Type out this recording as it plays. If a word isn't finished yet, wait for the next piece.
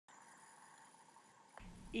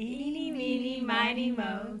Eeny, meeny, miny,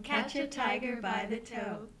 mo, catch a tiger by the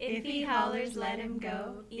toe. If he hollers, let him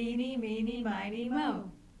go. Eeny, meeny, miny,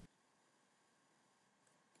 mo.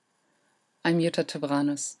 I'm Jutta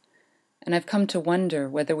Tavranos, and I've come to wonder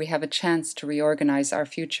whether we have a chance to reorganize our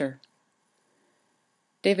future.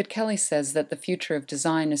 David Kelly says that the future of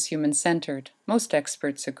design is human-centered. Most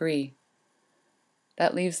experts agree.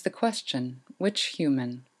 That leaves the question, which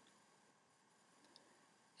human?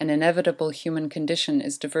 An inevitable human condition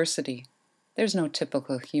is diversity. There's no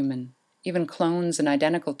typical human. Even clones and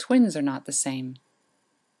identical twins are not the same.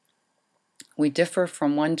 We differ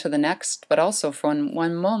from one to the next, but also from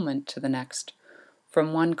one moment to the next,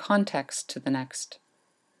 from one context to the next.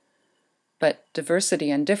 But diversity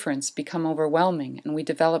and difference become overwhelming, and we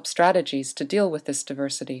develop strategies to deal with this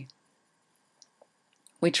diversity.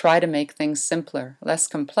 We try to make things simpler, less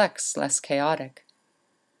complex, less chaotic.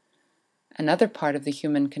 Another part of the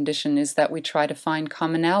human condition is that we try to find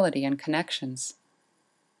commonality and connections.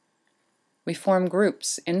 We form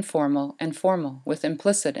groups, informal and formal, with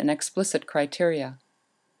implicit and explicit criteria.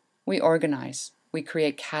 We organize, we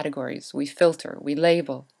create categories, we filter, we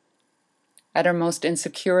label. At our most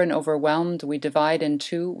insecure and overwhelmed, we divide in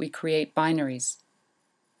two, we create binaries.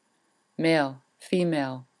 Male,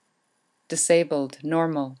 female, disabled,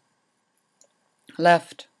 normal,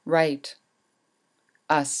 left, right,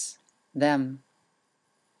 us, them.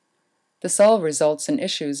 This all results in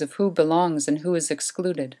issues of who belongs and who is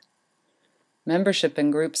excluded. Membership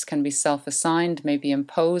in groups can be self-assigned, may be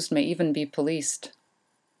imposed, may even be policed.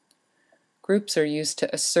 Groups are used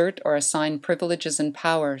to assert or assign privileges and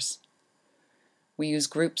powers. We use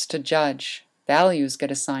groups to judge. Values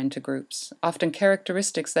get assigned to groups. Often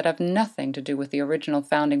characteristics that have nothing to do with the original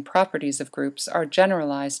founding properties of groups are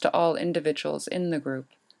generalized to all individuals in the group.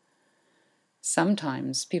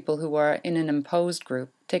 Sometimes people who are in an imposed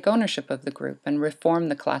group take ownership of the group and reform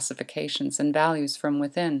the classifications and values from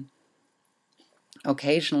within.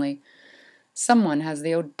 Occasionally, someone has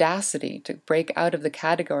the audacity to break out of the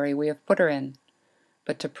category we have put her in,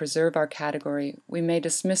 but to preserve our category, we may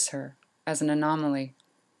dismiss her as an anomaly.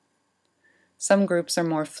 Some groups are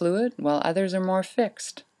more fluid, while others are more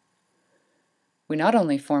fixed. We not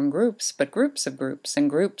only form groups, but groups of groups, and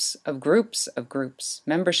groups of groups of groups.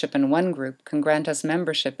 Membership in one group can grant us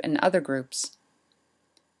membership in other groups.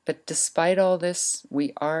 But despite all this,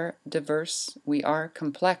 we are diverse, we are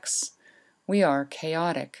complex, we are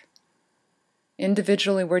chaotic.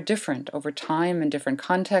 Individually, we're different over time in different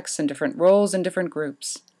contexts and different roles in different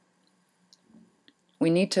groups. We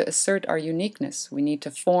need to assert our uniqueness. We need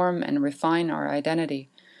to form and refine our identity.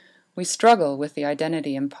 We struggle with the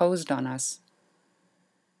identity imposed on us.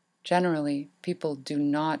 Generally, people do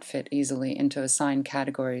not fit easily into assigned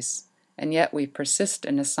categories, and yet we persist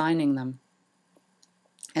in assigning them.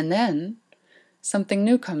 And then, something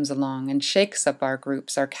new comes along and shakes up our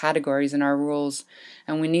groups, our categories, and our rules,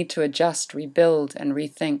 and we need to adjust, rebuild, and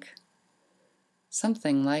rethink.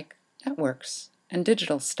 Something like networks and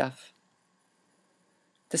digital stuff.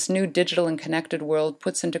 This new digital and connected world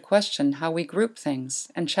puts into question how we group things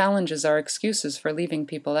and challenges our excuses for leaving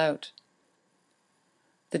people out.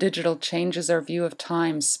 The digital changes our view of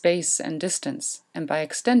time, space, and distance, and by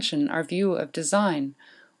extension, our view of design,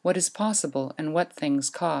 what is possible, and what things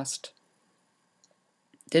cost.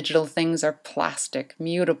 Digital things are plastic,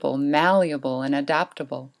 mutable, malleable, and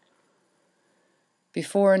adaptable.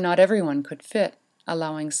 Before, not everyone could fit.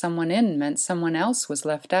 Allowing someone in meant someone else was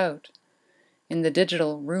left out. In the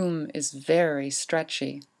digital, room is very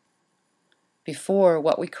stretchy. Before,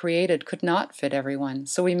 what we created could not fit everyone,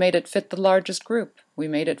 so we made it fit the largest group. We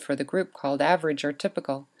made it for the group called average or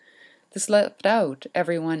typical. This left out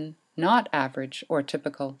everyone not average or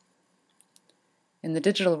typical. In the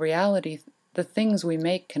digital reality, the things we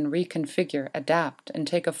make can reconfigure, adapt, and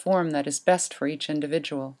take a form that is best for each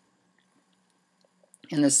individual.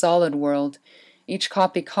 In the solid world, each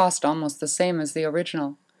copy cost almost the same as the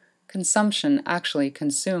original. Consumption actually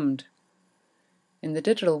consumed. In the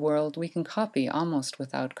digital world, we can copy almost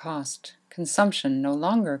without cost. Consumption no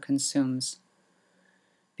longer consumes.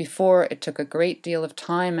 Before, it took a great deal of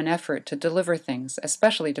time and effort to deliver things,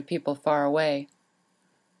 especially to people far away.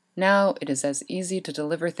 Now it is as easy to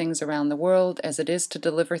deliver things around the world as it is to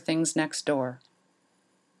deliver things next door.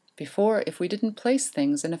 Before, if we didn't place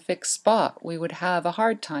things in a fixed spot, we would have a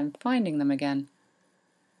hard time finding them again.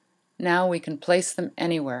 Now we can place them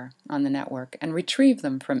anywhere on the network and retrieve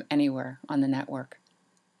them from anywhere on the network.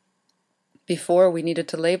 Before, we needed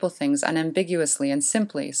to label things unambiguously and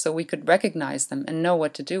simply so we could recognize them and know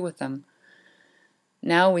what to do with them.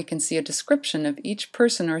 Now we can see a description of each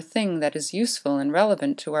person or thing that is useful and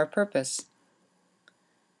relevant to our purpose.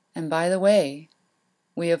 And by the way,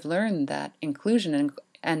 We have learned that inclusion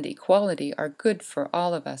and equality are good for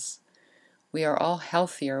all of us. We are all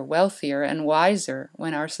healthier, wealthier, and wiser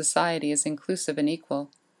when our society is inclusive and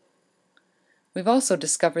equal. We've also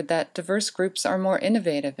discovered that diverse groups are more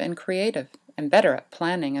innovative and creative and better at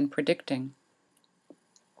planning and predicting.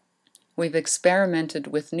 We've experimented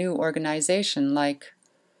with new organization like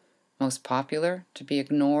most popular, to be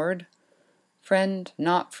ignored, friend,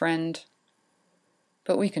 not friend.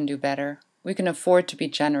 But we can do better. We can afford to be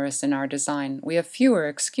generous in our design. We have fewer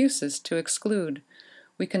excuses to exclude.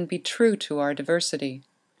 We can be true to our diversity.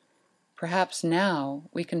 Perhaps now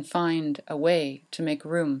we can find a way to make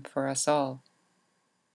room for us all.